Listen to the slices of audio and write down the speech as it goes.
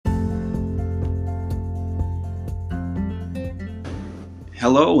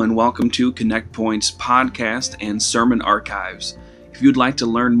Hello and welcome to Connect Point's podcast and sermon archives. If you'd like to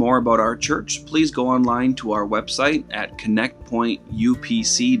learn more about our church, please go online to our website at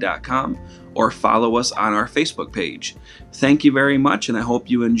connectpointupc.com or follow us on our Facebook page. Thank you very much, and I hope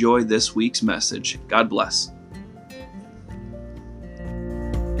you enjoy this week's message. God bless.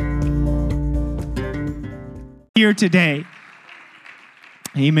 Here today.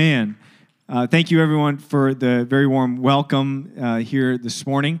 Amen. Thank you, everyone, for the very warm welcome here this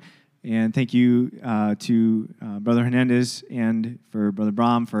morning. And thank you to Brother Hernandez and for Brother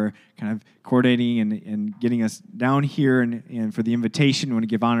Brahm for kind of coordinating and getting us down here and for the invitation. I want to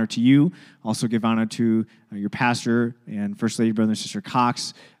give honor to you. Also give honor to your pastor and First Lady, Brother and Sister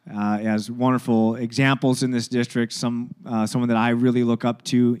Cox, as wonderful examples in this district, someone that I really look up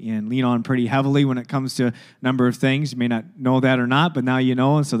to and lean on pretty heavily when it comes to a number of things. You may not know that or not, but now you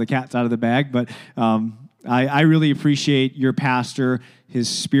know, and so the cat's out of the bag. But I really appreciate your pastor, his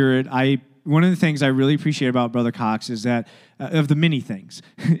spirit. One of the things I really appreciate about Brother Cox is that, of the many things,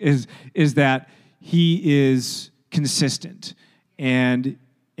 is that he is consistent, and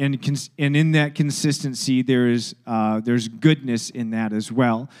in that consistency there's goodness in that as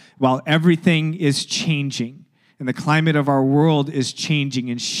well. While everything is changing and the climate of our world is changing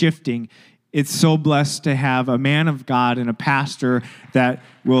and shifting, it's so blessed to have a man of God and a pastor that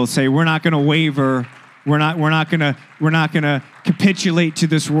will say, we're not going to waver. We're not going to capitulate to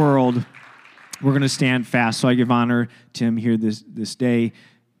this world. We're going to stand fast. So I give honor to him here this day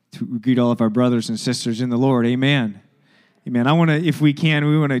to greet all of our brothers and sisters in the Lord. Amen. Amen. We want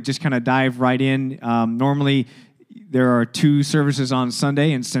to just kind of dive right in. Normally, there are 2 services on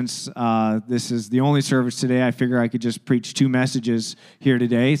Sunday, and since this is the only service today, I figure I could just preach 2 messages here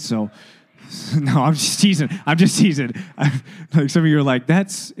today. So, no, I'm just teasing. Like some of you are like,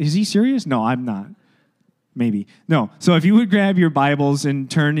 is he serious? No, I'm not. Maybe. No. So if you would grab your Bibles and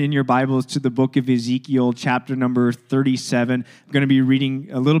turn in your Bibles to the book of Ezekiel, chapter number 37. I'm going to be reading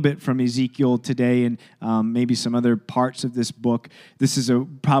a little bit from Ezekiel today and maybe some other parts of this book. This is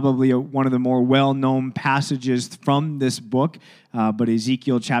probably one of the more well-known passages from this book, but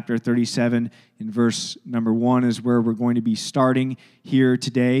Ezekiel chapter 37 in verse number 1 is where we're going to be starting here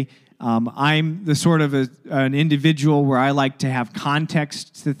today. I'm the sort of an individual where I like to have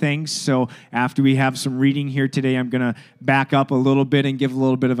context to things. So after we have some reading here today, I'm going to back up a little bit and give a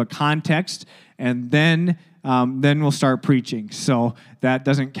little bit of a context, and then we'll start preaching. So that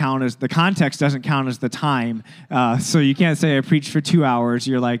doesn't count as the context doesn't count as the time. So you can't say I preached for 2 hours.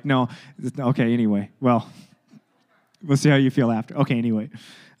 You're like, no, okay. Anyway, well, we'll see how you feel after. Okay. Anyway.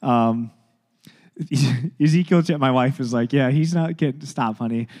 Ezekiel, my wife is like, yeah, he's not getting, stop,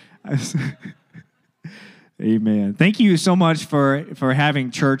 honey. Amen. Thank you so much for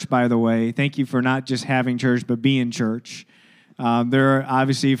having church, by the way. Thank you for not just having church, but being church. There are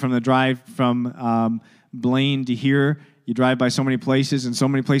obviously from the drive from Blaine to here, you drive by so many places, and so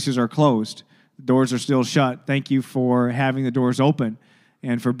many places are closed. The doors are still shut. Thank you for having the doors open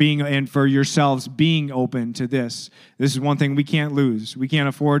and for yourselves being open to this. This is one thing we can't lose. We can't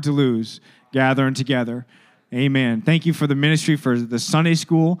afford to lose. Gathering together. Amen. Thank you for the ministry, for the Sunday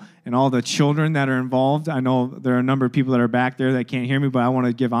school, and all the children that are involved. I know there are a number of people that are back there that can't hear me, but I want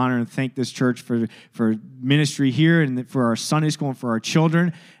to give honor and thank this church for ministry here and for our Sunday school and for our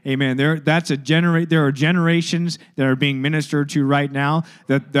children. Amen. There are generations that are being ministered to right now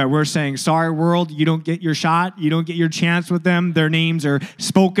that we're saying, sorry, world, you don't get your shot. You don't get your chance with them. Their names are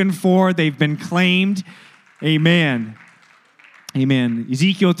spoken for. They've been claimed. Amen. Amen.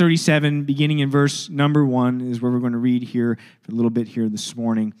 Ezekiel 37, beginning in verse number 1, is where we're going to read here for a little bit here this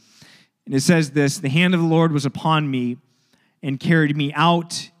morning. And it says this: the hand of the Lord was upon me and carried me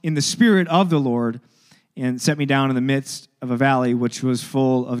out in the spirit of the Lord and set me down in the midst of a valley which was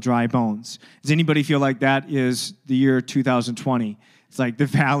full of dry bones. Does anybody feel like that is the year 2020? It's like the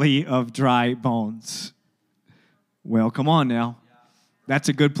valley of dry bones. Well, come on now. That's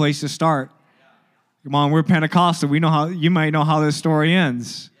a good place to start. Come on, we're Pentecostal. You might know how this story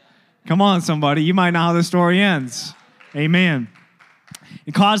ends. Come on, somebody. You might know how this story ends. Amen.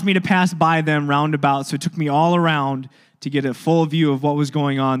 It caused me to pass by them round about, so it took me all around to get a full view of what was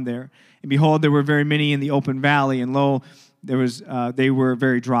going on there. And behold, there were very many in the open valley, and lo, they were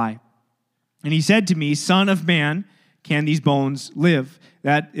very dry. And he said to me, Son of man, can these bones live?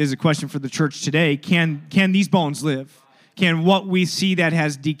 That is a question for the church today. Can these bones live? Can what we see that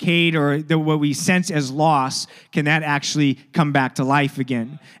has decayed or what we sense as loss, can that actually come back to life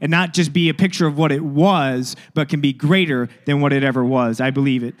again? And not just be a picture of what it was, but can be greater than what it ever was. I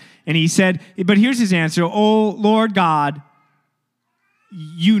believe it. And he said, but here's his answer. Oh, Lord God,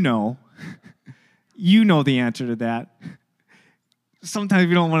 you know the answer to that. sometimes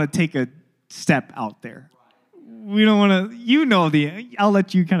we don't want to take a step out there. We don't want to, I'll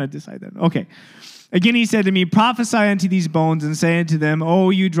let you kind of decide that. Okay. Again, he said to me, prophesy unto these bones and say unto them, O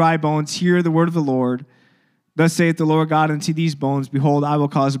you dry bones, hear the word of the Lord. Thus saith the Lord God unto these bones, behold, I will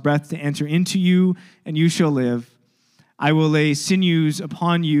cause breath to enter into you, and you shall live. I will lay sinews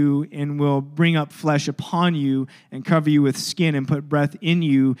upon you, and will bring up flesh upon you, and cover you with skin, and put breath in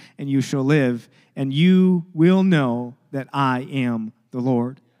you, and you shall live. And you will know that I am the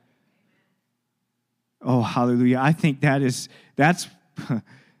Lord. Oh, hallelujah. I think that's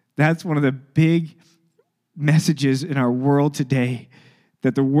one of the big messages in our world today,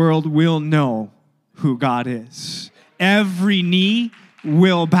 that the world will know who God is. Every knee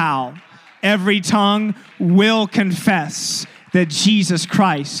will bow. Every tongue will confess that Jesus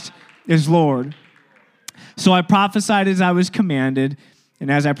Christ is Lord. So I prophesied as I was commanded,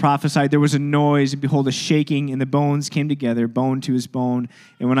 and as I prophesied, there was a noise, and behold, a shaking, and the bones came together, bone to his bone.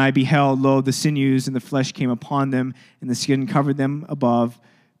 And when I beheld, lo, the sinews and the flesh came upon them, and the skin covered them above,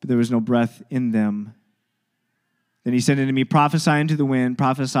 but there was no breath in them. Then he said unto me, prophesy unto the wind,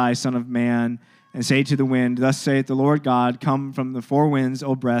 prophesy, son of man, and say to the wind, thus saith the Lord God, come from the four winds,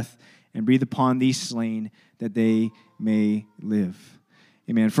 O breath, and breathe upon these slain, that they may live.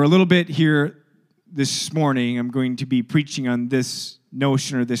 Amen. For a little bit here this morning, I'm going to be preaching on this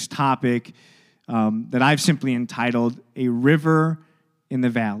notion or this topic that I've simply entitled, A River in the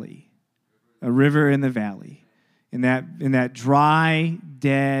Valley. A river in the valley. In that dry,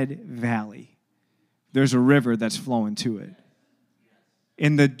 dead valley, there's a river that's flowing to it.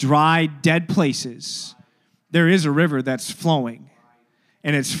 In the dry, dead places, there is a river that's flowing.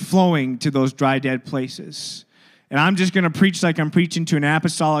 And it's flowing to those dry, dead places. And I'm just going to preach like I'm preaching to an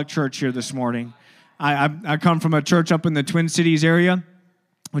apostolic church here this morning. I come from a church up in the Twin Cities area,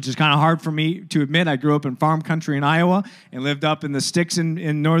 which is kind of hard for me to admit. I grew up in farm country in Iowa and lived up in the sticks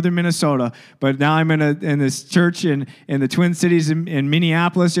in northern Minnesota. But now I'm in this church in the Twin Cities in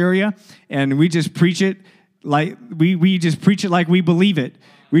Minneapolis area, and we just preach it like we just preach it like we believe it.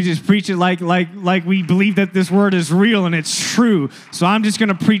 We just preach it like we believe that this word is real and it's true. So I'm just going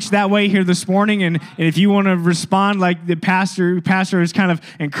to preach that way here this morning. And if you want to respond like the pastor has kind of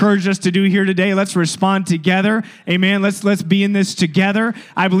encouraged us to do here today, let's respond together. Amen. Let's be in this together.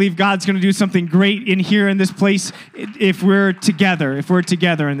 I believe God's going to do something great in here in this place if we're together. If we're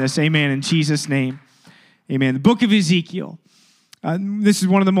together in this. Amen. In Jesus' name. Amen. The book of Ezekiel. This is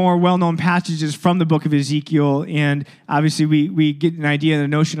one of the more well-known passages from the book of Ezekiel, and obviously we get an idea and a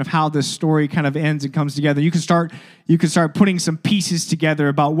notion of how this story kind of ends and comes together. You can start putting some pieces together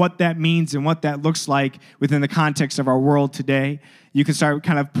about what that means and what that looks like within the context of our world today. You can start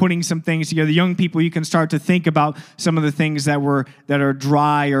kind of putting some things together. Young people, you can start to think about some of the things that are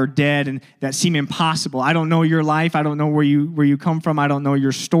dry or dead and that seem impossible. I don't know your life. I don't know where you come from. I don't know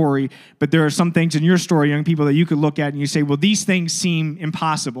your story. But there are some things in your story, young people, that you could look at and you say, well, these things seem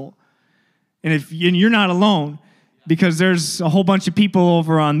impossible. And you're not alone, because there's a whole bunch of people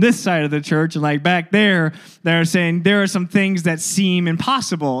over on this side of the church and like back there that are saying there are some things that seem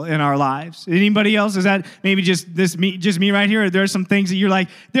impossible in our lives. Anybody else? Is that maybe just me right here? Or there are some things that you're like,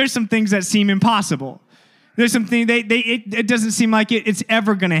 there's some things that seem impossible. There's something it doesn't seem like it's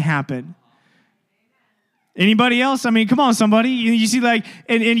ever going to happen. Anybody else? I mean, come on, somebody. You see, like,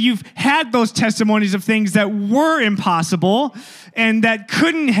 and you've had those testimonies of things that were impossible and that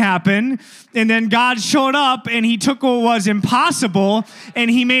couldn't happen, and then God showed up and he took what was impossible and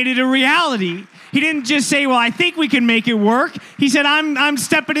he made it a reality. He didn't just say, well, I think we can make it work. He said, I'm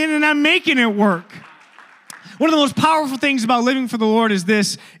stepping in and I'm making it work. One of the most powerful things about living for the Lord is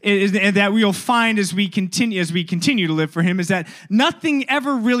that we'll find as we continue to live for him, is that nothing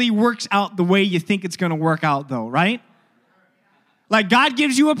ever really works out the way you think it's going to work out, though, right? Like, God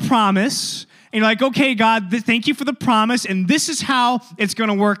gives you a promise, and you're like, okay, God, thank you for the promise, and this is how it's going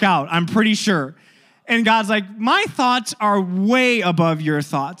to work out, I'm pretty sure. And God's like, my thoughts are way above your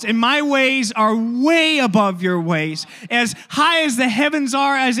thoughts, and my ways are way above your ways. As high as the heavens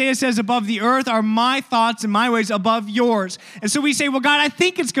are, Isaiah says, above the earth, are my thoughts and my ways above yours. And so we say, well, God, I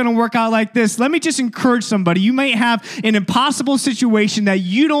think it's going to work out like this. Let me just encourage somebody. You may have an impossible situation that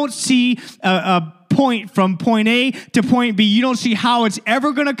you don't see a point from point A to point B. You don't see how it's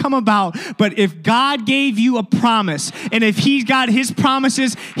ever going to come about. But if God gave you a promise, and if he's got his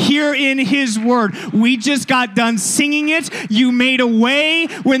promises here in his word, we just got done singing it. You made a way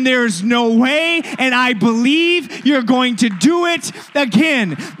when there's no way, and I believe you're going to do it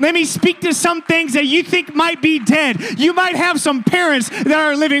again. Let me speak to some things that you think might be dead. You might have some parents that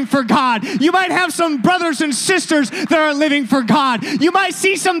are living for God. You might have some brothers and sisters that are living for God. You might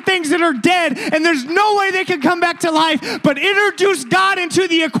see some things that are dead, and there's is no way they can come back to life, but introduce God into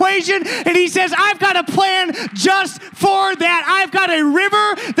the equation, and he says, I've got a plan just for that. I've got a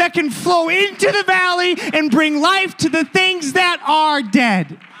river that can flow into the valley and bring life to the things that are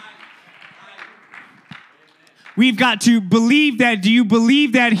dead. We've got to believe that. Do you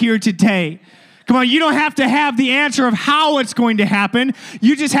believe that here today? Come on, you don't have to have the answer of how it's going to happen.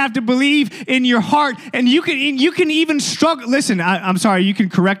 You just have to believe in your heart. And you can even struggle. Listen, I'm sorry, you can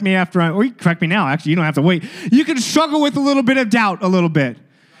correct me after, or you can correct me now. Actually, you don't have to wait. You can struggle with a little bit of doubt a little bit.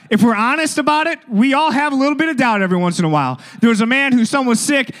 If we're honest about it, we all have a little bit of doubt every once in a while. There was a man whose son was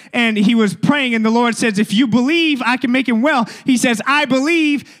sick, and he was praying, and the Lord says, if you believe, I can make him well. He says, I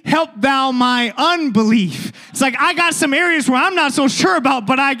believe, help thou my unbelief. It's like, I got some areas where I'm not so sure about,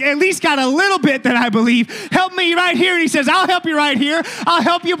 but I at least got a little bit that I believe. Help me right here. And he says, I'll help you right here. I'll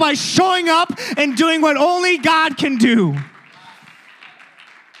help you by showing up and doing what only God can do.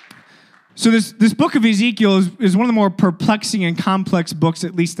 So this book of Ezekiel is one of the more perplexing and complex books,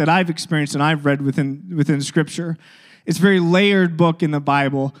 at least that I've experienced and I've read within Scripture. It's a very layered book in the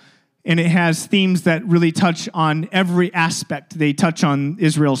Bible, and it has themes that really touch on every aspect. They touch on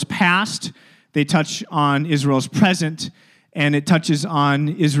Israel's past, they touch on Israel's present, and it touches on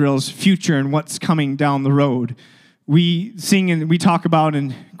Israel's future and what's coming down the road. We sing and we talk about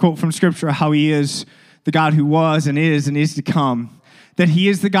and quote from Scripture how he is the God who was and is to come. That he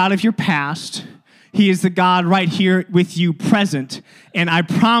is the God of your past. He is the God right here with you present. And I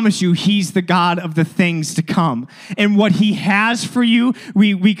promise you, he's the God of the things to come. And what he has for you,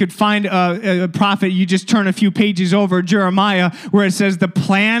 we could find a prophet, you just turn a few pages over, Jeremiah, where it says, the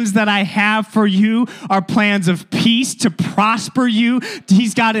plans that I have for you are plans of peace to prosper you.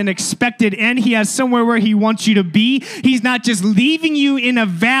 He's got an expected end. He has somewhere where he wants you to be. He's not just leaving you in a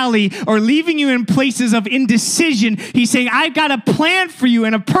valley or leaving you in places of indecision. He's saying, I've got a plan for you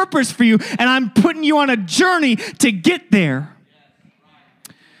and a purpose for you, and I'm putting you on a journey to get there.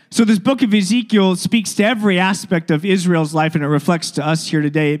 So this book of Ezekiel speaks to every aspect of Israel's life, and it reflects to us here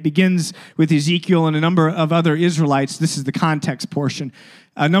today. It begins with Ezekiel and a number of other Israelites. This is the context portion.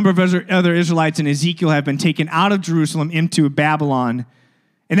 A number of other Israelites in Ezekiel have been taken out of Jerusalem into Babylon.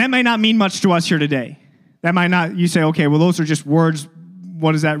 And that may not mean much to us here today. That might not, you say, okay, well, those are just words.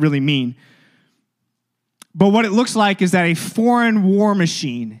 What does that really mean? But what it looks like is that a foreign war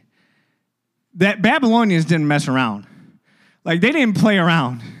machine, that Babylonians didn't mess around. Like, they didn't play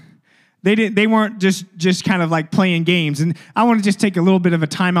around. They weren't just kind of like playing games. And I want to just take a little bit of a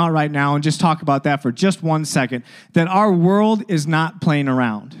timeout right now and just talk about that for just 1 second. That our world is not playing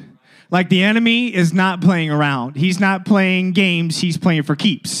around. Like, the enemy is not playing around. He's not playing games. He's playing for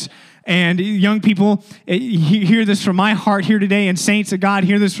keeps. And young people, hear this from my heart here today, and saints of God,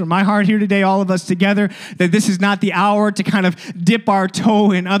 hear this from my heart here today, all of us together, that this is not the hour to kind of dip our toe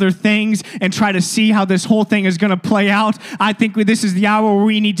in other things and try to see how this whole thing is going to play out. I think this is the hour where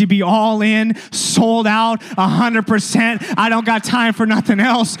we need to be all in, sold out, 100%. I don't got time for nothing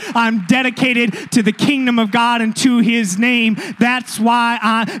else. I'm dedicated to the kingdom of God and to his name. That's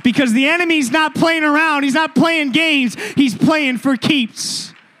why because the enemy's not playing around. He's not playing games. He's playing for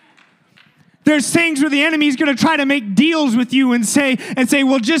keeps. There's things where the enemy is going to try to make deals with you and say,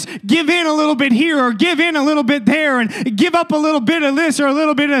 well, just give in a little bit here or give in a little bit there and give up a little bit of this or a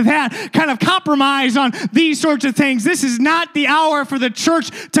little bit of that, kind of compromise on these sorts of things. This is not the hour for the church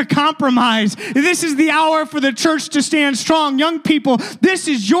to compromise. This is the hour for the church to stand strong. Young people, this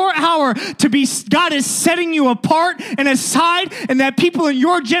is your hour to be, God is setting you apart and aside, and that people in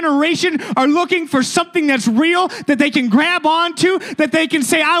your generation are looking for something that's real, that they can grab onto, that they can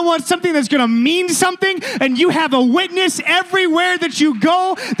say, I want something that's going to mean something, and you have a witness everywhere that you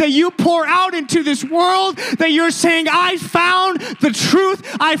go, that you pour out into this world, that you're saying, I found the truth,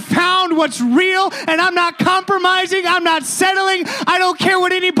 I found what's real, and I'm not compromising, I'm not settling, I don't care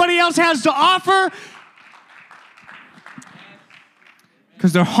what anybody else has to offer,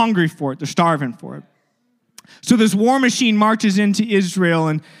 because they're hungry for it, they're starving for it. So this war machine marches into Israel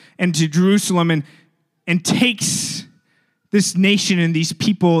and to Jerusalem and takes this nation and these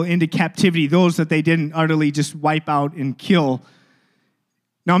people into captivity, those that they didn't utterly just wipe out and kill.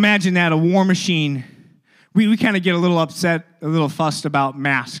 Now imagine that, a war machine. We kind of get a little upset, a little fussed about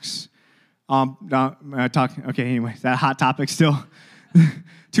masks. Okay, anyway, that hot topic still.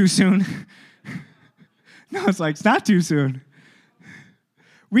 Too soon? No, it's like, it's not too soon.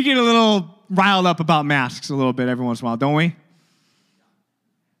 We get a little riled up about masks a little bit every once in a while, don't we?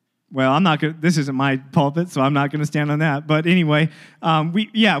 Well, I'm not going. This isn't my pulpit, so I'm not going to stand on that. But anyway, we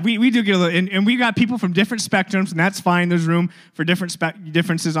do get a little, and we got people from different spectrums, and that's fine. There's room for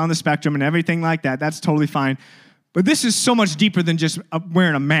differences on the spectrum and everything like that. That's totally fine. But this is so much deeper than just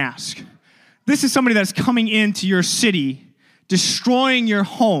wearing a mask. this is somebody that's coming into your city, destroying your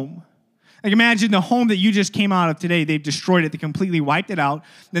home. Like imagine the home that you just came out of today. They've destroyed it. They completely wiped it out.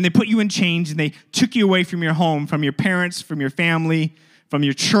 Then they put you in chains and they took you away from your home, from your parents, from your family, from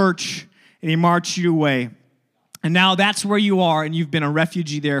your church, and they marched you away. And now that's where you are, and you've been a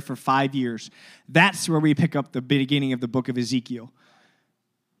refugee there for 5 years. That's where we pick up the beginning of the book of Ezekiel.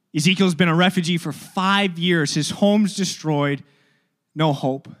 Ezekiel's been a refugee for 5 years. His home's destroyed. No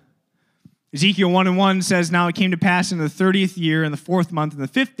hope. Ezekiel 1:1 says, "Now it came to pass in the 30th year, in the 4th month, in the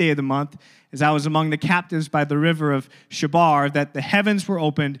 5th day of the month, as I was among the captives by the river of Shabar, that the heavens were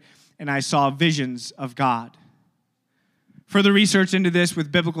opened, and I saw visions of God." Further research into this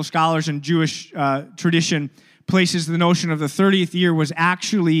with biblical scholars and Jewish tradition places the notion of the 30th year was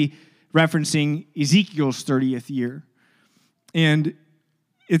actually referencing Ezekiel's 30th year. And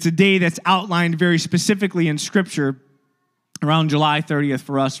it's a day that's outlined very specifically in Scripture around July 30th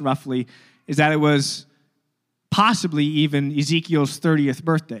for us, roughly, is that it was possibly even Ezekiel's 30th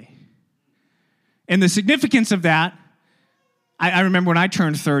birthday. And the significance of that, I remember when I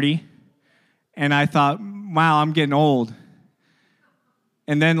turned 30, and I thought, wow, I'm getting old.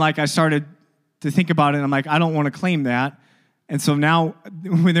 And then, I started to think about it, and I'm like, I don't want to claim that. And so now,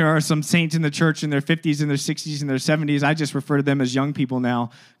 when there are some saints in the church in their 50s and their 60s and their 70s, I just refer to them as young people now,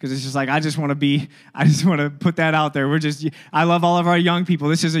 because it's just I just want to put that out there. I love all of our young people.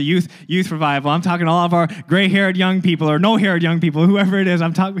 This is a youth revival. I'm talking to all of our gray-haired young people or no-haired young people, whoever it is.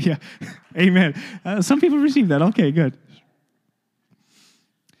 I'm talking, yeah, amen. Some people receive that. Okay, good.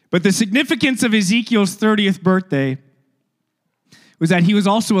 But the significance of Ezekiel's 30th birthday was that he was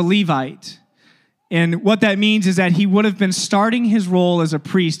also a Levite. And what that means is that he would have been starting his role as a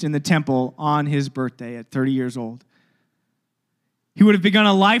priest in the temple on his birthday at 30 years old. He would have begun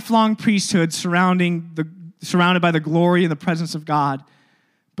a lifelong priesthood surrounded by the glory and the presence of God.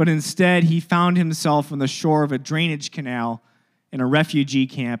 But instead, he found himself on the shore of a drainage canal in a refugee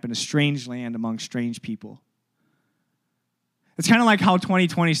camp in a strange land among strange people. It's kind of like how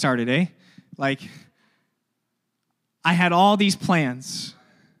 2020 started, eh? I had all these plans.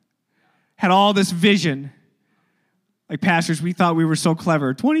 Had all this vision. Like pastors, we thought we were so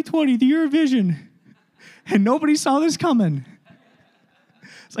clever. 2020, the year of vision. And nobody saw this coming.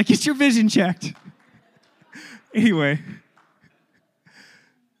 It's like, get your vision checked. Anyway.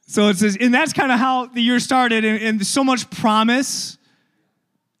 So it says, and that's kind of how the year started, and so much promise,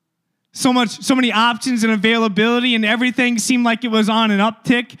 so many options and availability, and everything seemed like it was on an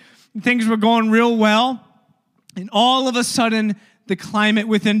uptick, and things were going real well. And all of a sudden, the climate,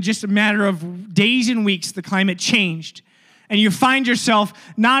 within just a matter of days and weeks, the climate changed. And you find yourself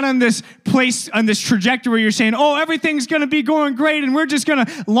not on this place, on this trajectory where you're saying, oh, everything's going to be going great, and we're just going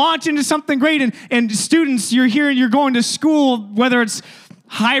to launch into something great. And students, you're here and you're going to school, whether it's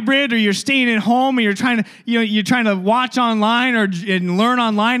hybrid or you're staying at home and you're trying to watch online and learn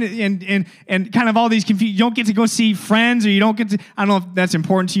online and kind of all these you don't get to go see friends, or you don't get to, I don't know if that's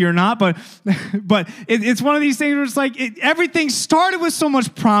important to you or not, but it's one of these things where it's like everything started with so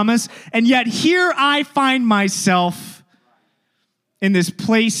much promise, and yet here I find myself in this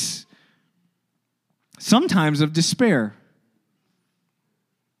place sometimes of despair.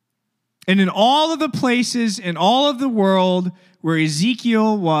 And in all of the places in all of the world where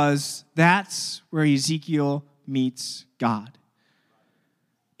Ezekiel was, that's where Ezekiel meets God.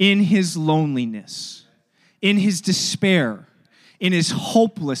 In his loneliness, in his despair, in his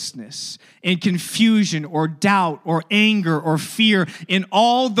hopelessness, in confusion or doubt or anger or fear, in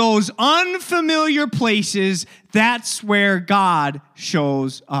all those unfamiliar places, that's where God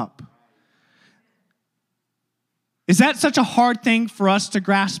shows up. Is that such a hard thing for us to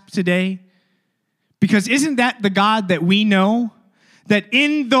grasp today? Because isn't that the God that we know? That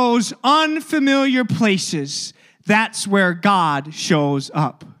in those unfamiliar places, that's where God shows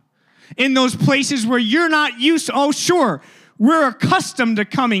up. In those places where you're not used to, oh sure, we're accustomed to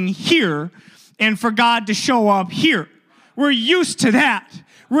coming here and for God to show up here. We're used to that.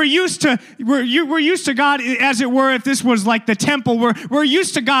 We're used to God, as it were, if this was like the temple. We're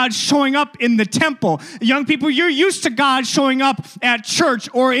used to God showing up in the temple. Young people, you're used to God showing up at church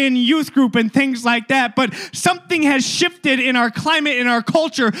or in youth group and things like that. But something has shifted in our climate, in our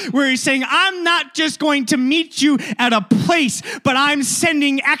culture, where he's saying, I'm not just going to meet you at a place, but I'm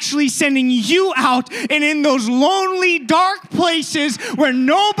actually sending you out. And in those lonely, dark places where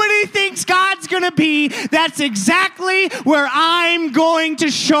nobody thinks God's going to be, that's exactly where I'm going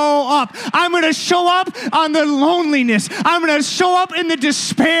to show up. I'm going to show up on the loneliness. I'm going to show up in the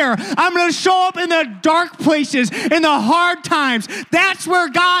despair. I'm going to show up in the dark places, in the hard times. That's where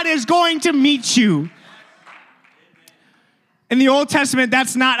God is going to meet you. In the Old Testament,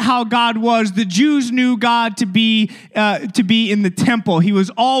 that's not how God was. The Jews knew God to be in the temple. He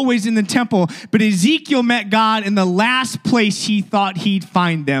was always in the temple. But Ezekiel met God in the last place he thought he'd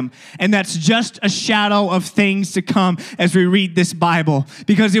find them. And that's just a shadow of things to come as we read this Bible.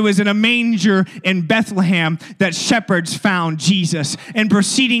 Because it was in a manger in Bethlehem that shepherds found Jesus. And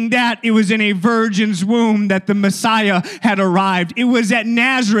preceding that, it was in a virgin's womb that the Messiah had arrived. It was at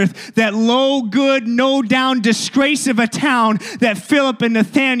Nazareth, that low, good, no down disgrace of a town, that Philip and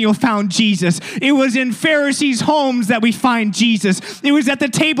Nathanael found Jesus. It was in Pharisees' homes that we find Jesus. It was at the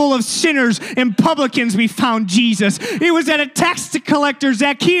table of sinners and publicans we found Jesus. It was at a tax collector,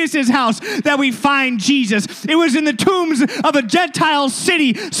 Zacchaeus' house, that we find Jesus. It was in the tombs of a Gentile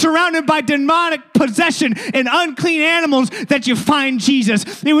city surrounded by demonic possession and unclean animals that you find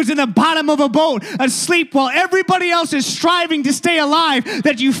Jesus. It was in the bottom of a boat, asleep while everybody else is striving to stay alive,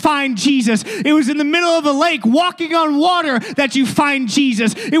 that you find Jesus. It was in the middle of a lake, walking on water, that you find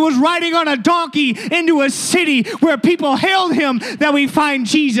Jesus. It was riding on a donkey into a city where people hailed him, that we find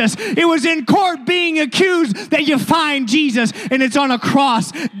Jesus. It was in court being accused, that you find Jesus. And it's on a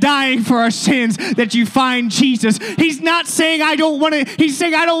cross dying for our sins, that you find Jesus. He's not saying he's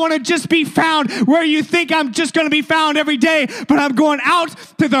saying I don't want to just be found where you think I'm just going to be found every day, but I'm going out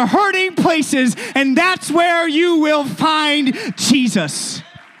to the hurting places, and that's where you will find Jesus.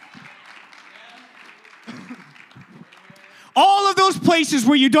 All of those places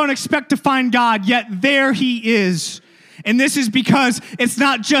where you don't expect to find God, yet there he is. And this is because it's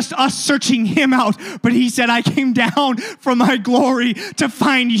not just us searching him out, but he said, I came down from my glory to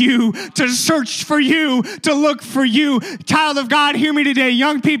find you, to search for you, to look for you. Child of God, hear me today.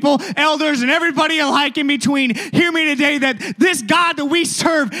 Young people, elders, and everybody alike in between, hear me today that this God that we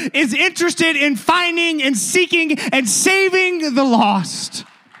serve is interested in finding and seeking and saving the lost.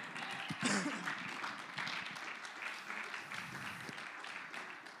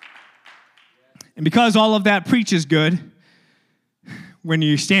 And because all of that preaches good when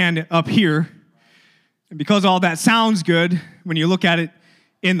you stand up here, and because all that sounds good when you look at it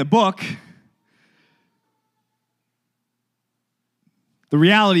in the book, the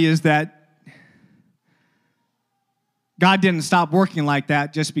reality is that God didn't stop working like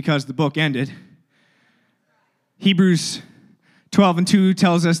that just because the book ended. Hebrews 12:2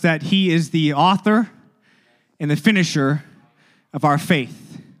 tells us that he is the author and the finisher of our faith.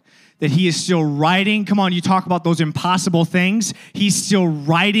 That he is still writing. Come on, you talk about those impossible things. He's still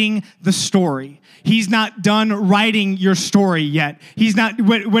writing the story. He's not done writing your story yet. He's not,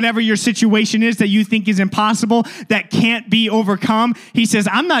 whatever your situation is that you think is impossible, that can't be overcome. He says,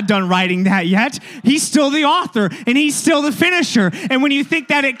 I'm not done writing that yet. He's still the author and he's still the finisher. And when you think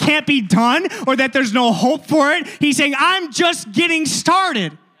that it can't be done or that there's no hope for it, he's saying, I'm just getting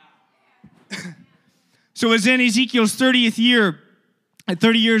started. So as in Ezekiel's 30th year, at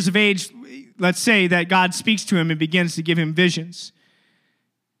 30 years of age, let's say that God speaks to him and begins to give him visions.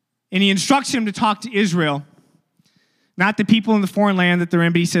 And he instructs him to talk to Israel, not the people in the foreign land that they're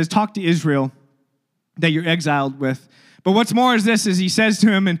in, but he says, talk to Israel that you're exiled with. But what's more is this, is he says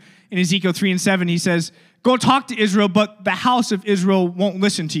to him in Ezekiel 3:7, he says, go talk to Israel, but the house of Israel won't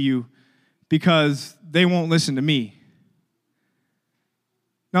listen to you because they won't listen to me.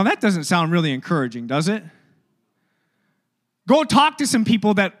 Now that doesn't sound really encouraging, does it? Go talk to some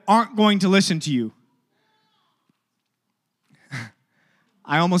people that aren't going to listen to you.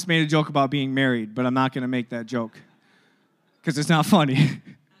 I almost made a joke about being married, but I'm not going to make that joke because it's not funny.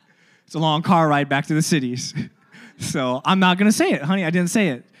 It's a long car ride back to the cities. So I'm not going to say it. Honey, I didn't say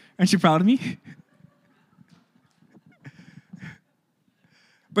it. Aren't you proud of me?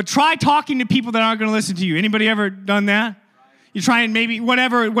 But try talking to people that aren't going to listen to you. Anybody ever done that? You try and maybe,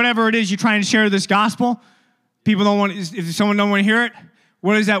 whatever it is, you try and share this gospel. People don't want, if someone don't want to hear it,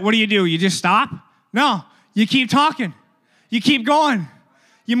 what is that? What do? You just stop? No, you keep talking. You keep going.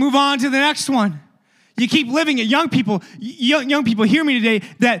 You move on to the next one. You keep living it. Young people, hear me today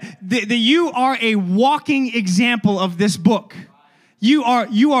that you are a walking example of this book. You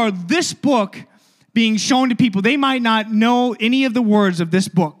are this book being shown to people. They might not know any of the words of this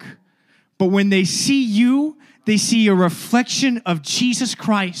book, but when they see you, they see a reflection of Jesus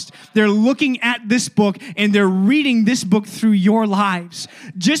Christ. They're looking at this book and they're reading this book through your lives.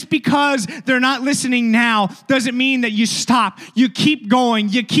 Just because they're not listening now doesn't mean that you stop. You keep going.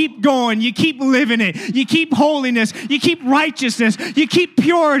 You keep going. You keep living it. You keep holiness. You keep righteousness. You keep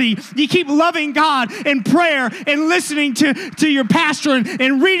purity. You keep loving God and prayer and listening to your pastor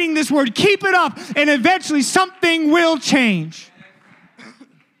and reading this word. Keep it up and eventually something will change.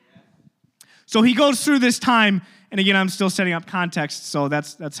 So he goes through this time, and again, I'm still setting up context, so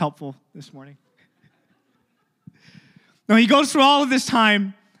that's helpful this morning. No, he goes through all of this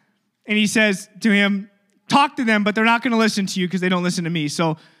time, and he says to him, talk to them, but they're not going to listen to you because they don't listen to me.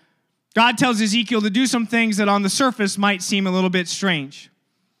 So God tells Ezekiel to do some things that on the surface might seem a little bit strange.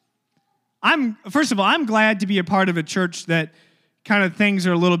 First of all, I'm glad to be a part of a church that kind of things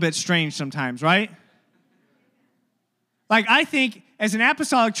are a little bit strange sometimes, right? Like, I think as an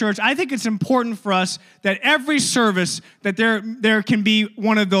apostolic church, I think it's important for us that every service that there can be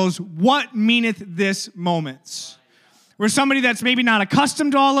one of those what meaneth this moments. Where somebody that's maybe not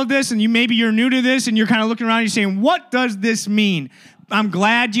accustomed to all of this, and maybe you're new to this, and you're kind of looking around and you're saying, what does this mean? I'm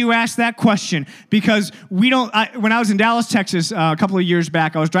glad you asked that question, because when I was in Dallas, Texas, a couple of years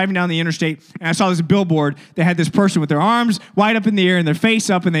back, I was driving down the interstate, and I saw this billboard that had this person with their arms wide up in the air and their face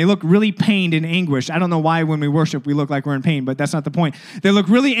up, and they look really pained and anguished. I don't know why when we worship we look like we're in pain, but that's not the point. They look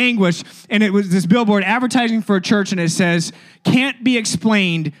really anguished, and it was this billboard advertising for a church, and it says, can't be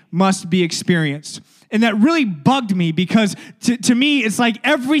explained, must be experienced. And that really bugged me, because to me, it's like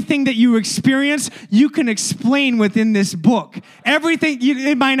everything that you experience, you can explain within this book. Everything,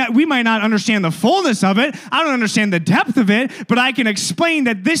 we might not understand the fullness of it. I don't understand the depth of it, but I can explain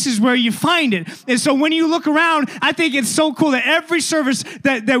that this is where you find it. And so when you look around, I think it's so cool that every service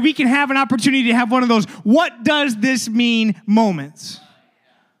that we can have an opportunity to have one of those, what does this mean moments?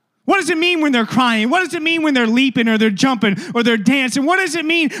 What does it mean when they're crying? What does it mean when they're leaping or they're jumping or they're dancing? What does it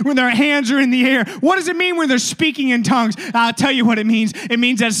mean when their hands are in the air? What does it mean when they're speaking in tongues? I'll tell you what it means. It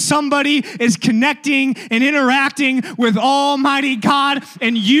means that somebody is connecting and interacting with Almighty God,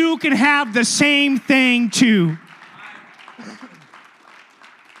 and you can have the same thing too.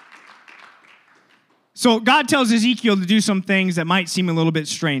 So God tells Ezekiel to do some things that might seem a little bit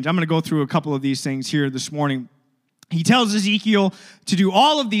strange. I'm going to go through a couple of these things here this morning. He tells Ezekiel to do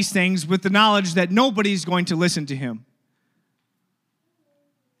all of these things with the knowledge that nobody's going to listen to him.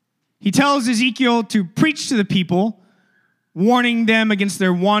 He tells Ezekiel to preach to the people, warning them against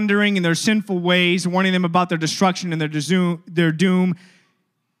their wandering and their sinful ways, warning them about their destruction and their doom.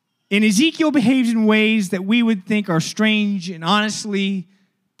 And Ezekiel behaves in ways that we would think are strange and honestly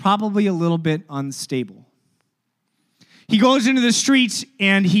probably a little bit unstable. He goes into the streets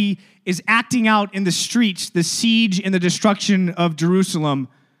and he is acting out in the streets the siege and the destruction of Jerusalem,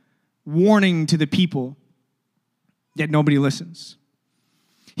 warning to the people, yet nobody listens.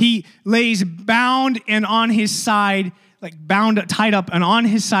 He lays bound and on his side, tied up and on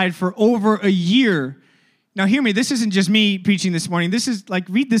his side for over a year. Now hear me, this isn't just me preaching this morning. This is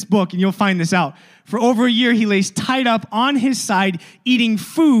read this book and you'll find this out. For over a year, he lays tied up on his side, eating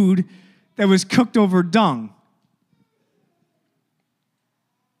food that was cooked over dung,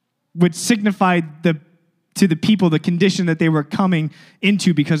 which signified to the people the condition that they were coming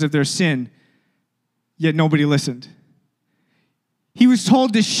into because of their sin, yet nobody listened. He was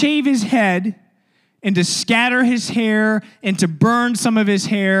told to shave his head and to scatter his hair and to burn some of his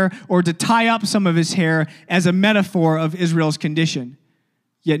hair or to tie up some of his hair as a metaphor of Israel's condition,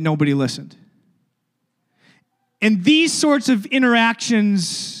 yet nobody listened. And these sorts of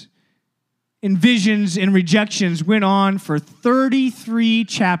interactions and visions and rejections went on for 33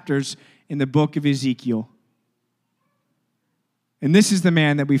 chapters in the book of Ezekiel. And this is the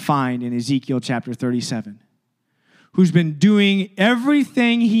man that we find in Ezekiel chapter 37, who's been doing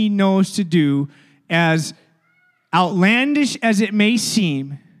everything he knows to do, as outlandish as it may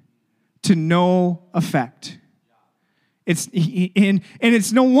seem, to no effect.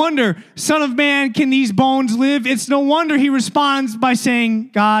 It's no wonder, Son of Man, can these bones live? It's no wonder he responds by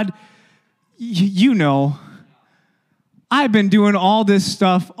saying, God, you know, I've been doing all this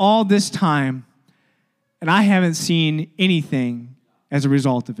stuff all this time, and I haven't seen anything as a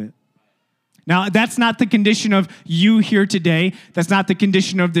result of it. Now, that's not the condition of you here today. That's not the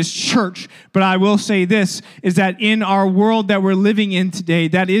condition of this church. But I will say this, is that in our world that we're living in today,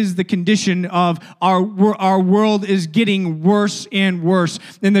 that is the condition of our world is getting worse and worse.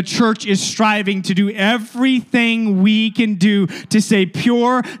 And the church is striving to do everything we can do to stay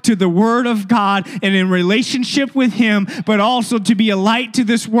pure to the Word of God and in relationship with Him, but also to be a light to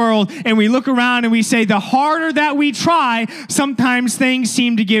this world. And we look around and we say, the harder that we try, sometimes things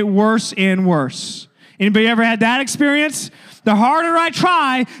seem to get worse and worse. Anybody ever had that experience? The harder I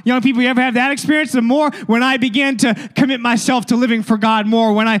try, young people, you ever have that experience? The more when I begin to commit myself to living for God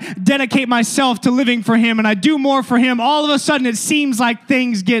more, when I dedicate myself to living for Him and I do more for Him, all of a sudden it seems like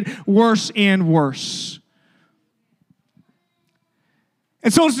things get worse and worse.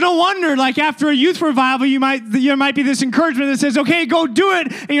 And so it's no wonder, like after a youth revival, there might be this encouragement that says, okay, go do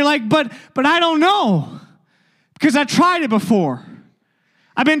it. And you're like, but I don't know, because I tried it before.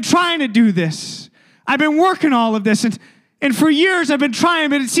 I've been trying to do this. I've been working all of this. And for years I've been trying,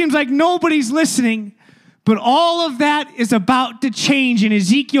 but it seems like nobody's listening. But all of that is about to change in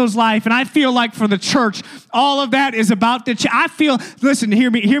Ezekiel's life. And I feel like for the church, all of that is about to change. I feel, listen, hear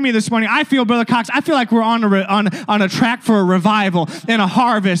me this morning. I feel, Brother Cox, I feel like we're on a track for a revival and a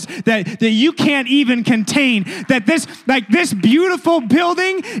harvest that you can't even contain. That this beautiful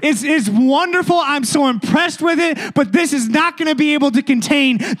building is wonderful. I'm so impressed with it. But this is not going to be able to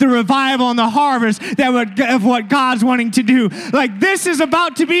contain the revival and the harvest of what God's wanting to do. Like, this is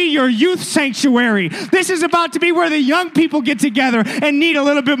about to be your youth sanctuary. This is about to be where the young people get together and need a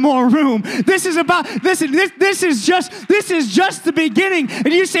little bit more room. This is just the beginning.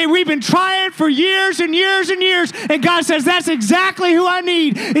 And you say, we've been trying for years and years and years. And God says, that's exactly who I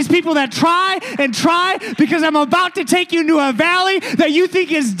need, is people that try and try, because I'm about to take you into a valley that you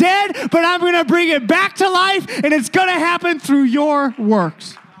think is dead, but I'm going to bring it back to life, and it's going to happen through your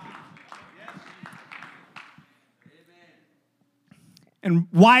works. And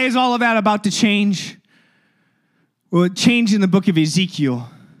why is all of that about to change? Well, it changed in the book of Ezekiel,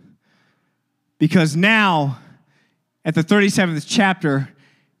 because now, at the 37th chapter,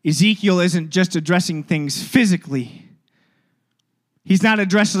 Ezekiel isn't just addressing things physically. He's not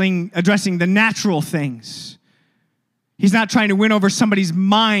addressing the natural things. He's not trying to win over somebody's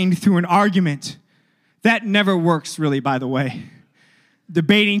mind through an argument. That never works, really, by the way.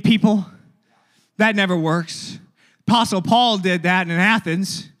 Debating people, that never works. Apostle Paul did that in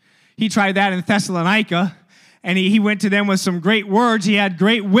Athens. He tried that in Thessalonica. And he went to them with some great words. He had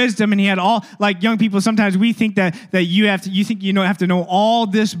great wisdom, and he had all, like young people, sometimes we think that you have to know all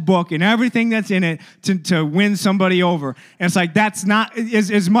this book and everything that's in it to win somebody over. And it's like, that's not,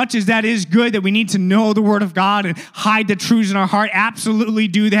 as much as that is good, that we need to know the Word of God and hide the truths in our heart, absolutely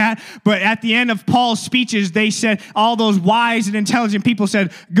do that. But at the end of Paul's speeches, they said, all those wise and intelligent people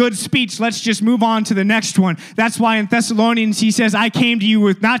said, good speech, let's just move on to the next one. That's why in Thessalonians, he says, I came to you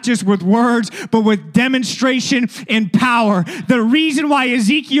with not just with words, but with demonstration and power. The reason why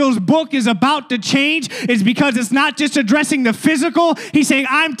Ezekiel's book is about to change is because it's not just addressing the physical. He's saying,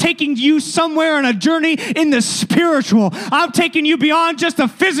 I'm taking you somewhere on a journey in the spiritual. I'm taking you beyond just the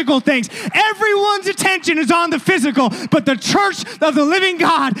physical things. Everyone's attention is on the physical, but the church of the living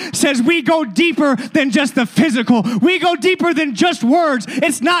God says we go deeper than just the physical. We go deeper than just words.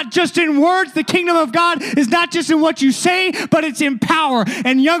 It's not just in words. The kingdom of God is not just in what you say, but it's in power.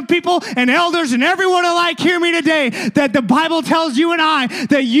 And young people and elders and everyone alike, hear me today, that the Bible tells you and I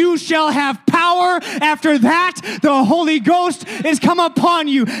that you shall have power. After that, the Holy Ghost is come upon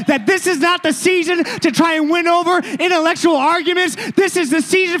you. That this is not the season to try and win over intellectual arguments. This is the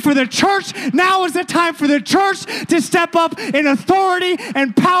season for the church. Now is the time for the church to step up in authority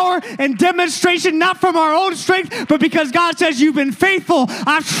and power and demonstration, not from our own strength, but because God says you've been faithful.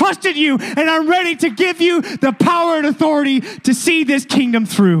 I've trusted you, and I'm ready to give you the power and authority to see this kingdom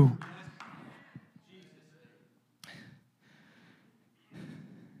through.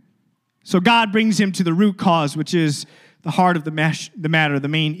 So God brings him to the root cause, which is the heart of the matter, the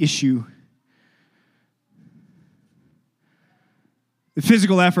main issue. The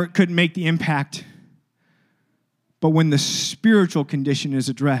physical effort couldn't make the impact, but when the spiritual condition is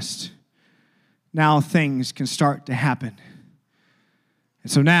addressed, now things can start to happen.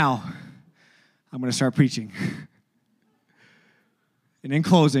 And so now, I'm going to start preaching. And in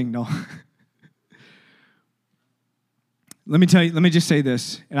closing, no. Let me just say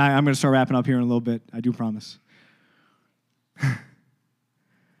this, and I'm going to start wrapping up here in a little bit. I do promise.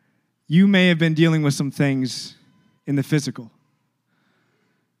 You may have been dealing with some things in the physical.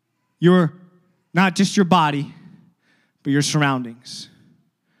 You're not just your body, but your surroundings.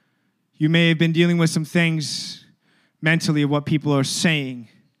 You may have been dealing with some things mentally of what people are saying,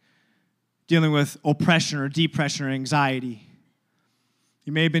 dealing with oppression or depression or anxiety.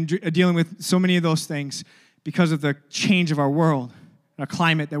 You may have been dealing with so many of those things because of the change of our world, our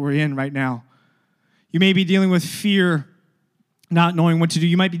climate that we're in right now. You may be dealing with fear, not knowing what to do.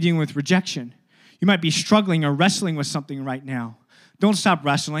 You might be dealing with rejection. You might be struggling or wrestling with something right now. Don't stop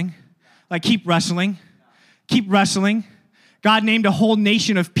wrestling. Keep wrestling. Keep wrestling. God named a whole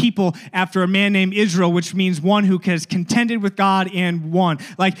nation of people after a man named Israel, which means one who has contended with God and won,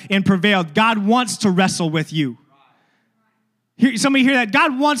 and prevailed. God wants to wrestle with you. Somebody hear that?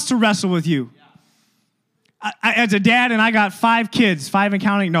 God wants to wrestle with you. As a dad, and I got 5 kids, 5 and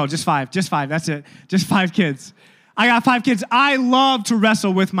counting. No, just 5. That's it. Just 5 kids. I got 5 kids. I love to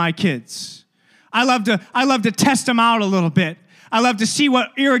wrestle with my kids. I love to test them out a little bit. I love to see what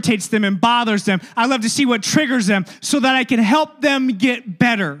irritates them and bothers them. I love to see what triggers them so that I can help them get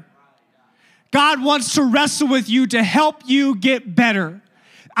better. God wants to wrestle with you to help you get better.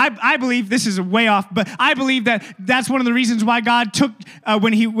 I believe, this is way off, but I believe that that's one of the reasons why God took,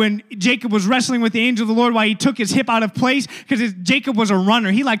 when Jacob was wrestling with the angel of the Lord, why he took his hip out of place, because Jacob was a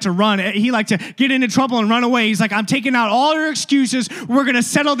runner. He liked to run. He liked to get into trouble and run away. He's like, I'm taking out all your excuses. We're going to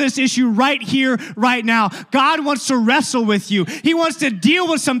settle this issue right here, right now. God wants to wrestle with you. He wants to deal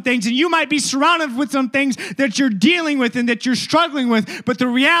with some things, and you might be surrounded with some things that you're dealing with and that you're struggling with, but the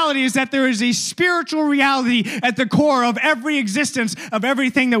reality is that there is a spiritual reality at the core of every existence, of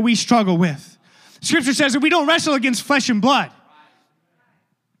everything that we struggle with. Scripture says that we don't wrestle against flesh and blood.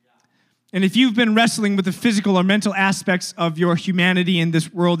 And if you've been wrestling with the physical or mental aspects of your humanity in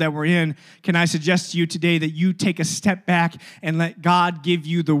this world that we're in, can I suggest to you today that you take a step back and let God give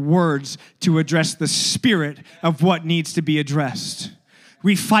you the words to address the spirit of what needs to be addressed.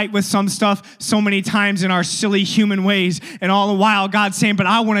 We fight with some stuff so many times in our silly human ways, and all the while God's saying, but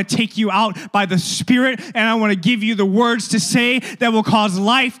I want to take you out by the Spirit, and I want to give you the words to say that will cause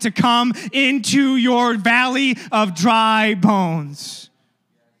life to come into your valley of dry bones.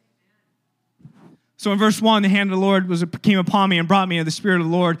 So in verse 1, the hand of the Lord came upon me and brought me, and the Spirit of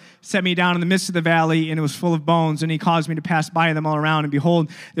the Lord set me down in the midst of the valley, and it was full of bones, and he caused me to pass by them all around, and behold,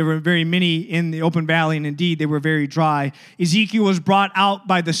 there were very many in the open valley, and indeed they were very dry. Ezekiel was brought out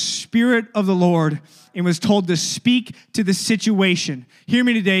by the Spirit of the Lord and was told to speak to the situation. Hear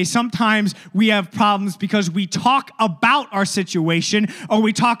me today. Sometimes we have problems because we talk about our situation or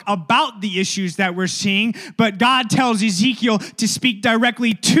we talk about the issues that we're seeing, but God tells Ezekiel to speak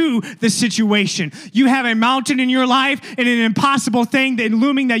directly to the situation. You have a mountain in your life and an impossible thing that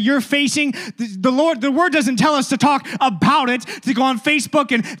looming that you're facing. The word doesn't tell us to talk about it, to go on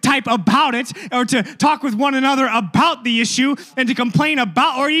Facebook and type about it, or to talk with one another about the issue and to complain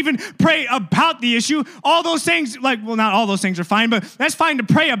about or even pray about the issue. All those things, not all those things are fine, but that's fine to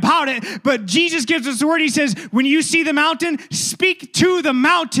pray about it. But Jesus gives us the word. He says, when you see the mountain, speak to the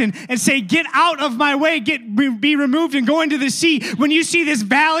mountain and say, get out of my way, be removed and go into the sea. When you see this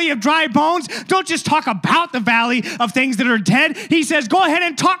valley of dry bones, don't just talk about the valley of things that are dead. He says, go ahead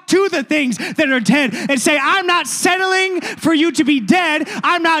and talk to the things that are dead and say, I'm not settling for you to be dead.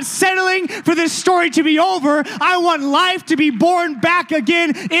 I'm not settling for this story to be over. I want life to be born back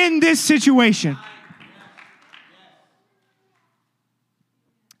again in this situation.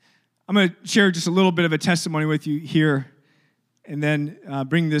 I'm going to share just a little bit of a testimony with you here and then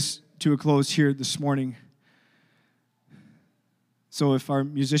bring this to a close here this morning. So if our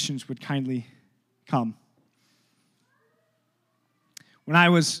musicians would kindly come. When I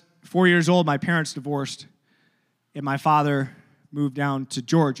was 4 years old, my parents divorced, and my father moved down to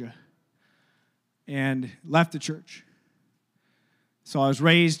Georgia and left the church. So I was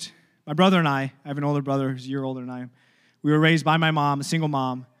raised, my brother and I have an older brother who's a year older than I am. We were raised by my mom, a single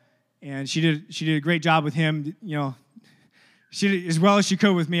mom. And she did a great job with him. You know, she did as well as she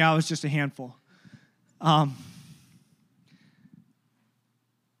could with me. I was just a handful. But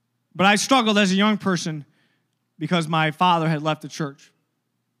I struggled as a young person because my father had left the church.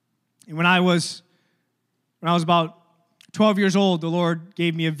 And when I was about 12 years old, the Lord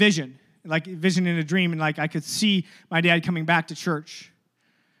gave me a vision, like a vision in a dream, and like I could see my dad coming back to church.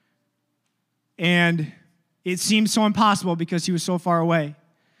 And it seemed so impossible because he was so far away.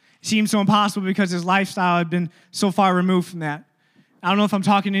 It seemed so impossible because his lifestyle had been so far removed from that. I don't know if I'm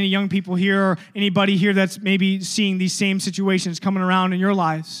talking to any young people here or anybody here that's maybe seeing these same situations coming around in your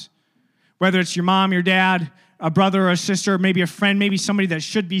lives. Whether it's your mom, your dad, a brother or a sister, maybe a friend, maybe somebody that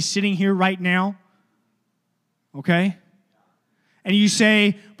should be sitting here right now. Okay? And you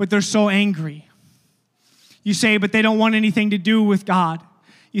say, but they're so angry. You say, but they don't want anything to do with God.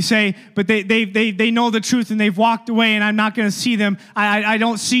 You say, but they know the truth and they've walked away and I'm not going to see them. I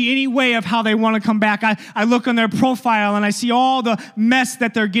don't see any way of how they want to come back. I look on their profile and I see all the mess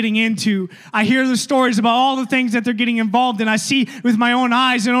that they're getting into. I hear the stories about all the things that they're getting involved in. I see with my own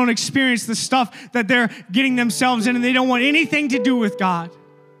eyes and own experience the stuff that they're getting themselves in, and they don't want anything to do with God.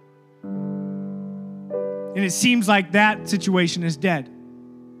 And it seems like that situation is dead.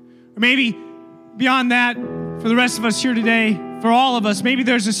 Or maybe beyond that, for the rest of us here today, for all of us, maybe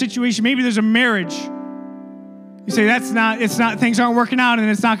there's a situation, maybe there's a marriage. You say, it's not, things aren't working out and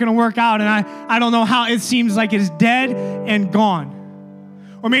it's not going to work out. And I don't know how it seems like it's dead and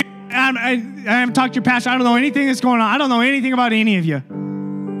gone. Or maybe I haven't talked to your pastor. I don't know anything that's going on. I don't know anything about any of you.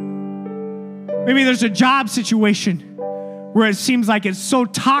 Maybe there's a job situation where it seems like it's so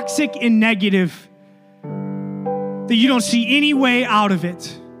toxic and negative that you don't see any way out of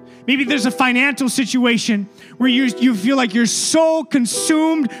it. Maybe there's a financial situation where you feel like you're so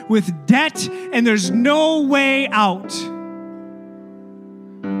consumed with debt and there's no way out.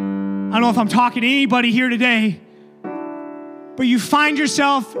 I don't know if I'm talking to anybody here today, but you find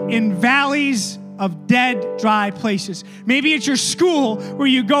yourself in valleys of dead, dry places. Maybe it's your school where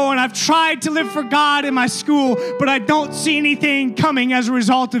you go, and I've tried to live for God in my school, but I don't see anything coming as a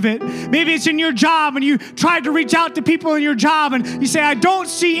result of it. Maybe it's in your job, and you tried to reach out to people in your job, and you say, I don't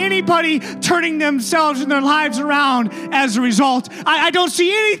see anybody turning themselves and their lives around as a result. I don't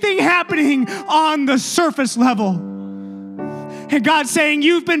see anything happening on the surface level. And God's saying,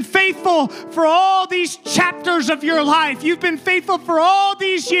 you've been faithful for all these chapters of your life. You've been faithful for all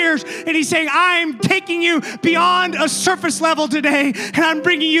these years. And he's saying, I'm taking you beyond a surface level today. And I'm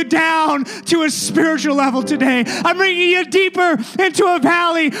bringing you down to a spiritual level today. I'm bringing you deeper into a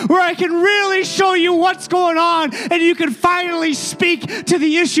valley where I can really show you what's going on. And you can finally speak to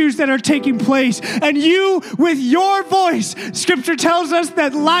the issues that are taking place. And you, with your voice, Scripture tells us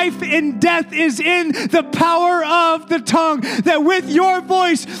that life and death is in the power of the tongue. That with your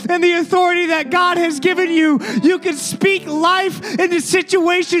voice and the authority that God has given you, you can speak life into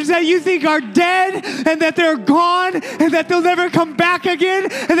situations that you think are dead and that they're gone and that they'll never come back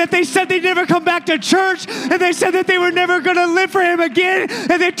again, and that they said they'd never come back to church, and they said that they were never going to live for him again,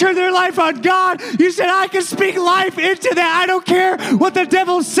 and they turned their life on God. You said, I can speak life into that. I don't care what the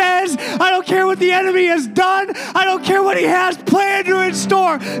devil says. I don't care what the enemy has done. I don't care what he has planned or in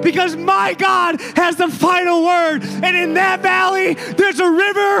store, because my God has the final word. And in that valley, there's a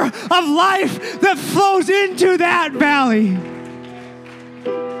river of life that flows into that valley.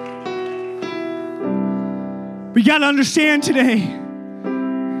 We got to understand today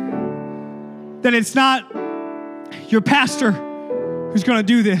that it's not your pastor who's going to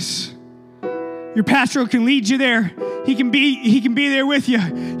do this. Your pastor can lead you there. He can be there with you.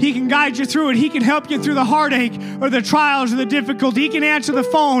 He can guide you through it. He can help you through the heartache or the trials or the difficulty. He can answer the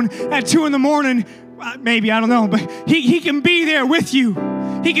phone at 2 a.m. Maybe, I don't know, but he can be there with you.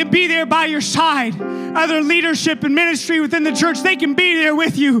 He can be there by your side. Other leadership and ministry within the church, they can be there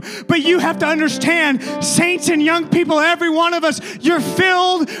with you. But you have to understand, saints and young people, every one of us, you're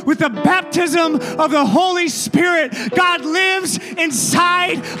filled with the baptism of the Holy Spirit. God lives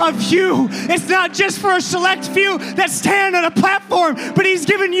inside of you. It's not just for a select few that stand on a platform, but he's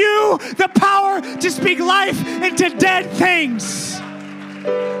given you the power to speak life into dead things.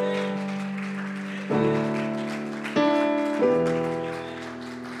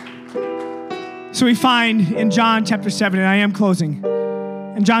 So we find in John chapter 7, and I am closing.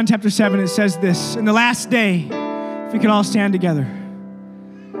 In John chapter 7, it says this, in the last day, if we can all stand together.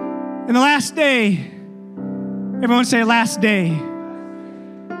 In the last day, everyone say last day.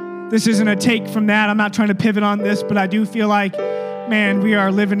 This isn't a take from that. I'm not trying to pivot on this, but I do feel like, man, we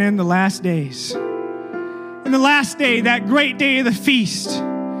are living in the last days. In the last day, that great day of the feast,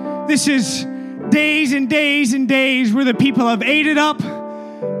 this is days and days and days where the people have ate it up,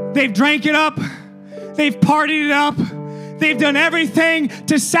 they've drank it up, they've partied it up. They've done everything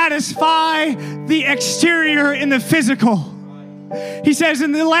to satisfy the exterior in the physical. He says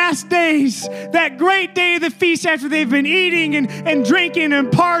in the last days, that great day of the feast after they've been eating and drinking and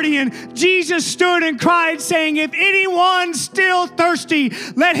partying, Jesus stood and cried saying, if anyone's still thirsty,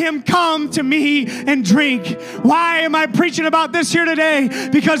 let him come to me and drink. Why am I preaching about this here today?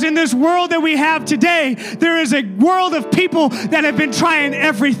 Because in this world that we have today, there is a world of people that have been trying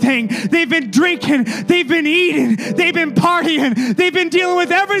everything. They've been drinking, they've been eating, they've been partying, they've been dealing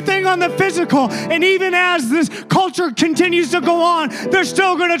with everything on the physical. And even as this culture continues to go on, they're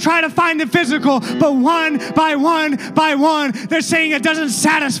still going to try to find the physical, but one by one by one, they're saying it doesn't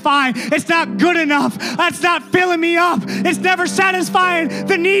satisfy. It's not good enough. That's not filling me up. It's never satisfying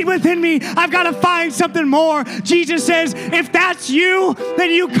the need within me. I've got to find something more. Jesus says, if that's you,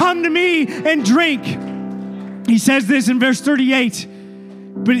 then you come to me and drink. He says this in verse 38,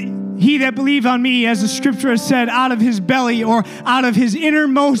 but he that believes on me, as the scripture has said, out of his belly or out of his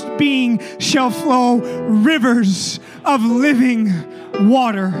innermost being shall flow rivers of living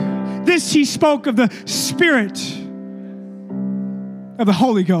water. This he spoke of the Spirit of the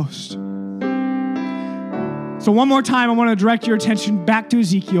Holy Ghost. So one more time, I want to direct your attention back to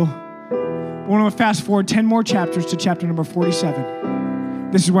Ezekiel. I want to fast forward 10 more chapters to chapter number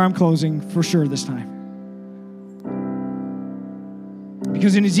 47. This is where I'm closing for sure this time.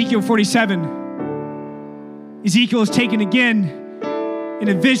 Because in Ezekiel 47, Ezekiel is taken again in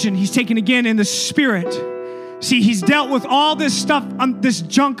a vision. He's taken again in the Spirit. See, he's dealt with all this stuff, this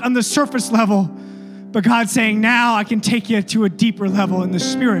junk on the surface level. But God's saying, now I can take you to a deeper level in the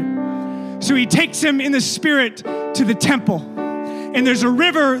Spirit. So he takes him in the Spirit to the temple. And there's a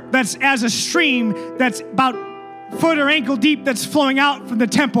river that's as a stream that's about foot or ankle deep that's flowing out from the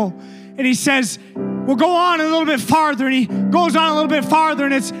temple. And he says, well, go on a little bit farther. And he goes on a little bit farther,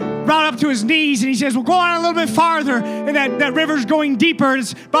 and it's brought up to his knees. And he says, well, go on a little bit farther. And that river's going deeper. And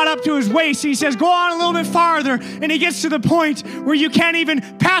it's brought up to his waist. And he says, go on a little bit farther. And he gets to the point where you can't even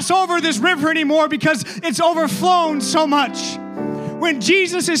pass over this river anymore because it's overflown so much. When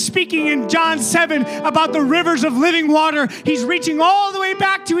Jesus is speaking in John 7 about the rivers of living water, he's reaching all the way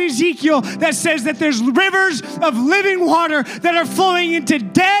back to Ezekiel that says that there's rivers of living water that are flowing into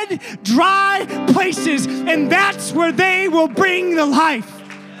dead, dry places, and that's where they will bring the life.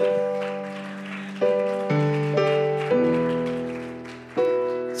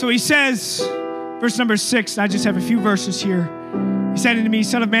 So he says, verse number 6, and I just have a few verses here. He said unto me,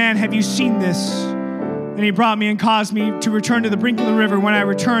 Son of man, have you seen this? And he brought me and caused me to return to the brink of the river. When I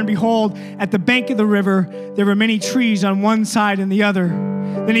returned, behold, at the bank of the river, there were many trees on one side and the other.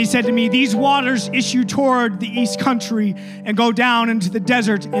 Then he said to me, these waters issue toward the east country and go down into the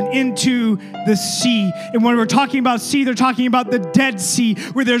desert and into the sea. And when we're talking about sea, they're talking about the Dead Sea,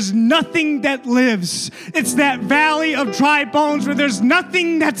 where there's nothing that lives. It's that valley of dry bones where there's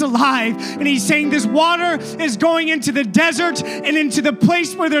nothing that's alive. And he's saying this water is going into the desert and into the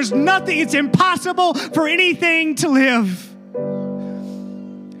place where there's nothing. It's impossible for anything to live.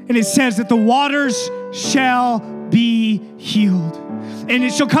 And it says that the waters shall be healed. And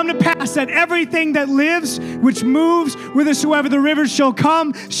it shall come to pass that everything that lives, which moves, whithersoever the rivers shall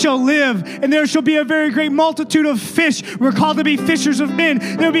come, shall live. And there shall be a very great multitude of fish. We're called to be fishers of men.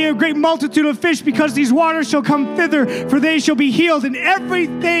 There will be a great multitude of fish, because these waters shall come thither, for they shall be healed. And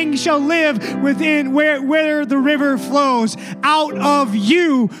everything shall live within where the river flows. Out of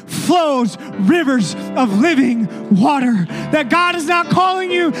you flows rivers of living water. That God is not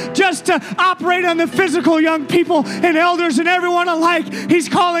calling you just to operate on the physical, young people and elders and everyone alike. He's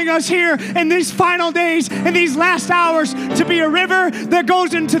calling us here in these final days, in these last hours, to be a river that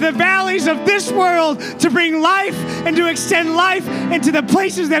goes into the valleys of this world to bring life and to extend life into the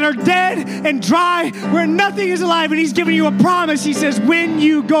places that are dead and dry, where nothing is alive. And he's giving you a promise. He says, when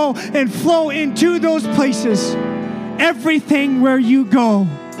you go and flow into those places, everything where you go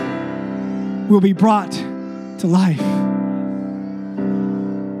will be brought to life.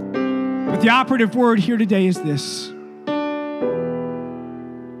 But the operative word here today is this.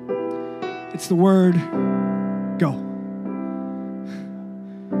 It's the word go.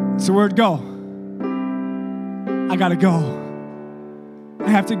 It's the word go. I gotta go. I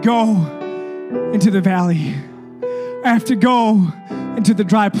have to go into the valley. I have to go into the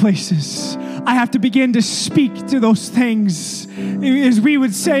dry places. I have to begin to speak to those things. As we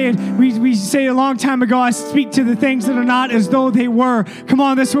would say it, we say a long time ago, I speak to the things that are not as though they were. Come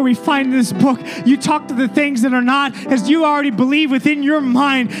on, that's what we find in this book. You talk to the things that are not as you already believe within your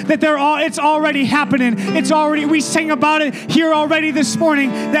mind that it's already happening. We sing about it here already this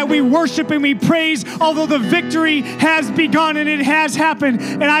morning, that we worship and we praise, although the victory has begun and it has happened.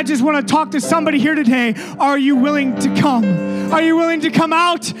 And I just want to talk to somebody here today. Are you willing to come? Are you willing to come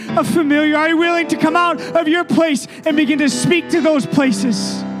out of familiar? Are you willing to come out of your place and begin to speak to those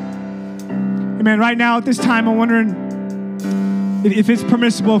places? Amen. Right now at this time, I'm wondering if it's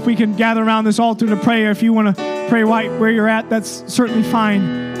permissible, if we can gather around this altar to pray, or if you want to pray right where you're at, that's certainly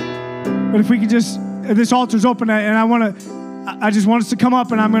fine. But if we could this altar's open, and I just want us to come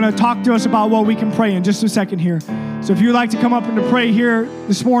up, and I'm going to talk to us about what we can pray in just a second here. So if you'd like to come up and to pray here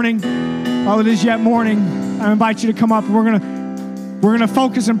this morning, while it is yet morning, I invite you to come up. We're going to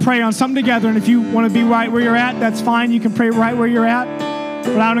focus and pray on something together. And if you want to be right where you're at, that's fine. You can pray right where you're at.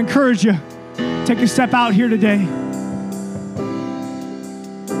 But I would encourage you, take a step out here today.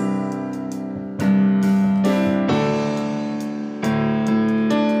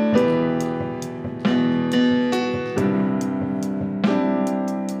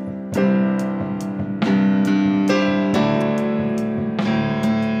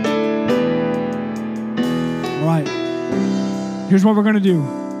 Here's what we're going to do.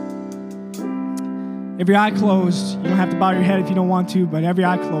 Every eye closed. You don't have to bow your head if you don't want to, but every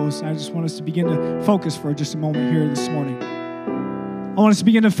eye closed. I just want us to begin to focus for just a moment here this morning. I want us to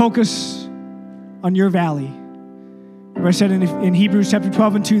begin to focus on your valley. Remember I said in Hebrews chapter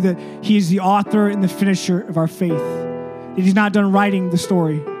 12 and 2 that he is the author and the finisher of our faith. That he's not done writing the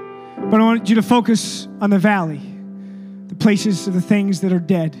story. But I want you to focus on the valley. The places of the things that are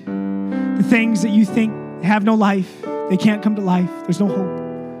dead. The things that you think have no life. They can't come to life. There's no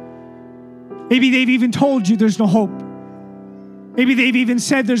hope. Maybe they've even told you there's no hope. Maybe they've even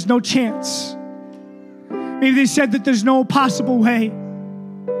said there's no chance. Maybe they said that there's no possible way.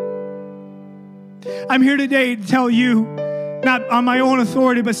 I'm here today to tell you, not on my own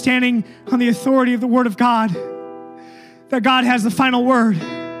authority, but standing on the authority of the Word of God, that God has the final word.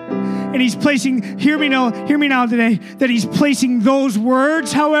 And he's placing, hear me now today, that he's placing those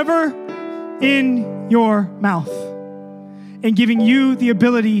words, however, in your mouth and giving you the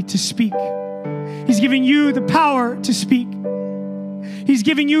ability to speak. He's giving you the power to speak. He's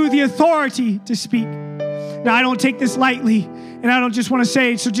giving you the authority to speak. Now, I don't take this lightly, and I don't just want to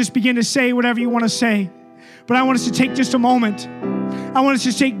say, so just begin to say whatever you want to say. But I want us to take just a moment. I want us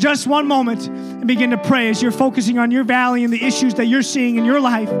to take just one moment and begin to pray as you're focusing on your valley and the issues that you're seeing in your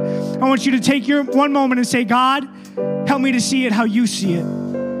life. I want you to take your one moment and say, God, help me to see it how you see it.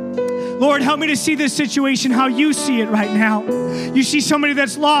 Lord, help me to see this situation how you see it right now. You see somebody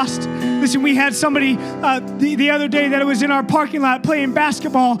that's lost. Listen, we had somebody the other day that was in our parking lot playing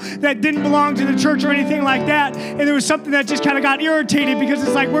basketball that didn't belong to the church or anything like that. And there was something that just kind of got irritated because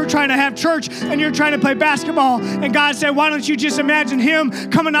it's like we're trying to have church and you're trying to play basketball. And God said, why don't you just imagine him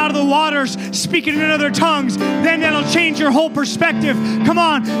coming out of the waters, speaking in other tongues? Then that'll change your whole perspective. Come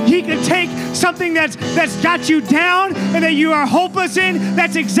on. He can take something that's got you down and that you are hopeless in.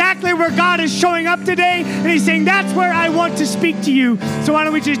 That's exactly where God is showing up today. And he's saying, that's where I want to speak to you. So why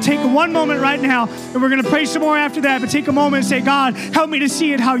don't we just take one moment right now, and we're going to pray some more after that, but take a moment and say, God, help me to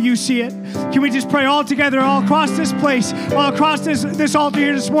see it how you see it. Can we just pray all together, all across this place, all across this altar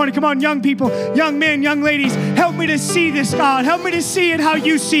here this morning? Come on, young people, young men, young ladies, help me to see this, God. Help me to see it how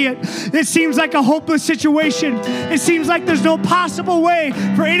you see it. It seems like a hopeless situation. It seems like there's no possible way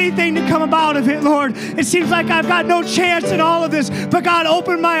for anything to come about of it, Lord. It seems like I've got no chance in all of this, but God,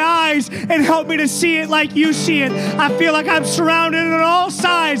 open my eyes and help me to see it like you see it. I feel like I'm surrounded on all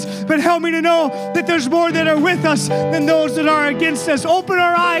sides, but help me to know that there's more that are with us than those that are against us. Open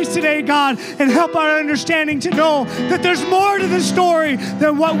our eyes today, God, and help our understanding to know that there's more to the story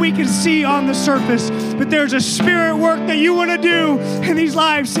than what we can see on the surface. But there's a spirit work that you want to do in these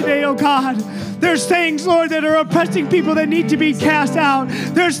lives today, oh God. There's things, Lord, that are oppressing people that need to be cast out.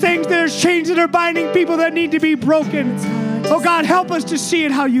 There's chains that are binding people that need to be broken. Oh God, help us to see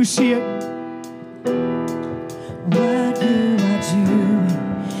it how you see it. What you are doing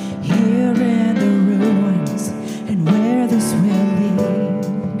here in the ruins and where this will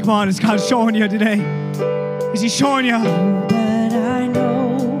lead. Come on, is God showing you today? Is he showing you? But I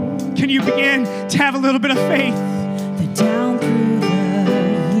know. Can you begin to have a little bit of faith? That down through the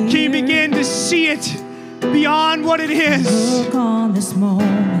years, can you begin to see it beyond what it is? look on this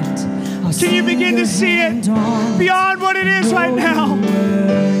moment. Can you begin to see it beyond what it is right now?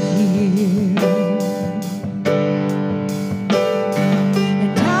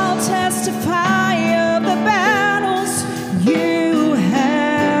 And I'll testify of the battles you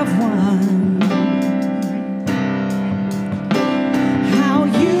have won. How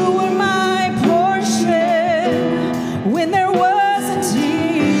you were my portion when there wasn't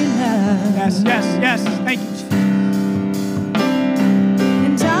enough. Yes, yes, yes. Thank you.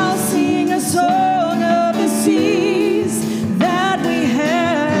 Song of the seas that we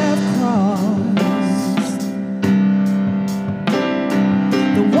have crossed,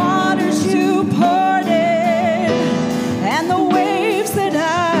 the waters you parted, and the waves that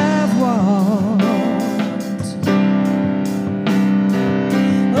I've walked.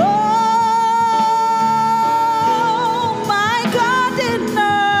 Oh, my God did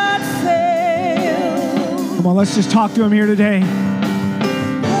not fail. Come on, let's just talk to him here today.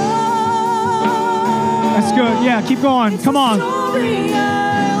 That's good. Yeah, keep going. Come on.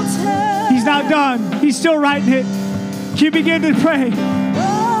 He's not done. He's still writing it. Can you begin to pray?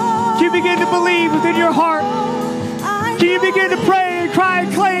 Can you begin to believe within your heart? Can you begin to pray and cry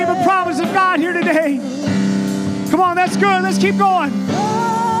and claim a promise of God here today? Come on, that's good. Let's keep going.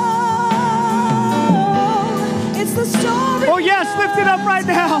 Oh, yes, lift it up right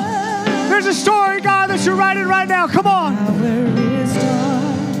now. There's a story, God, that you're writing right now. Come on.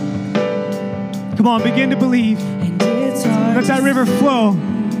 Come on, begin to believe. Let that river flow.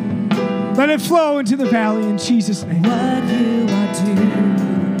 Let it flow into the valley in Jesus' name. What you are doing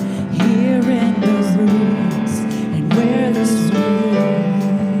here in the ruins and where this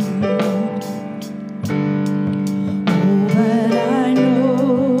world. Oh, but I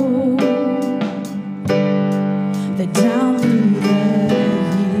know that down through the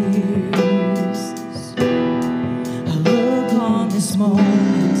years, I look on this moment.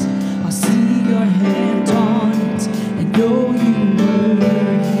 See your hand on it and know you were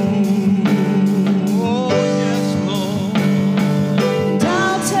here. Oh, yes, Lord. And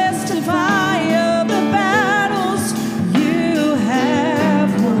I'll testify of the battles you have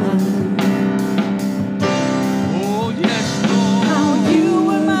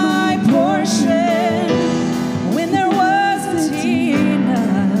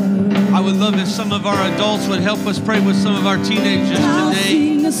some of our adults would help us pray with some of our teenagers I'll today.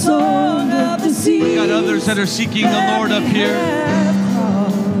 sing the song of the sea. We got others that are seeking the Lord up here.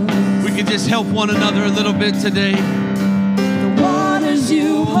 We could just help one another a little bit today. The waters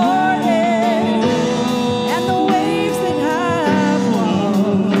you parted and the waves that have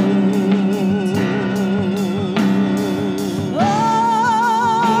walked.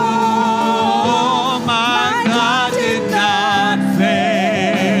 Oh, my God did not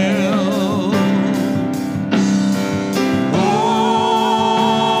fail.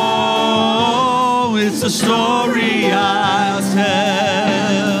 Oh, it's a story I'll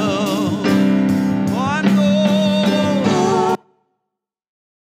tell. One more.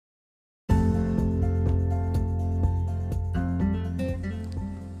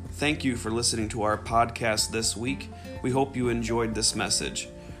 Thank you for listening to our podcast this week. We hope you enjoyed this message.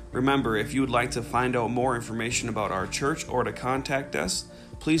 Remember, if you would like to find out more information about our church or to contact us,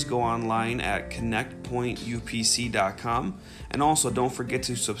 please go online at connectpointupc.com. And also don't forget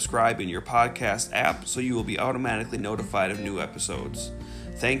to subscribe in your podcast app so you will be automatically notified of new episodes.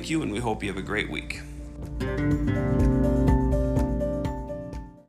 Thank you, and we hope you have a great week.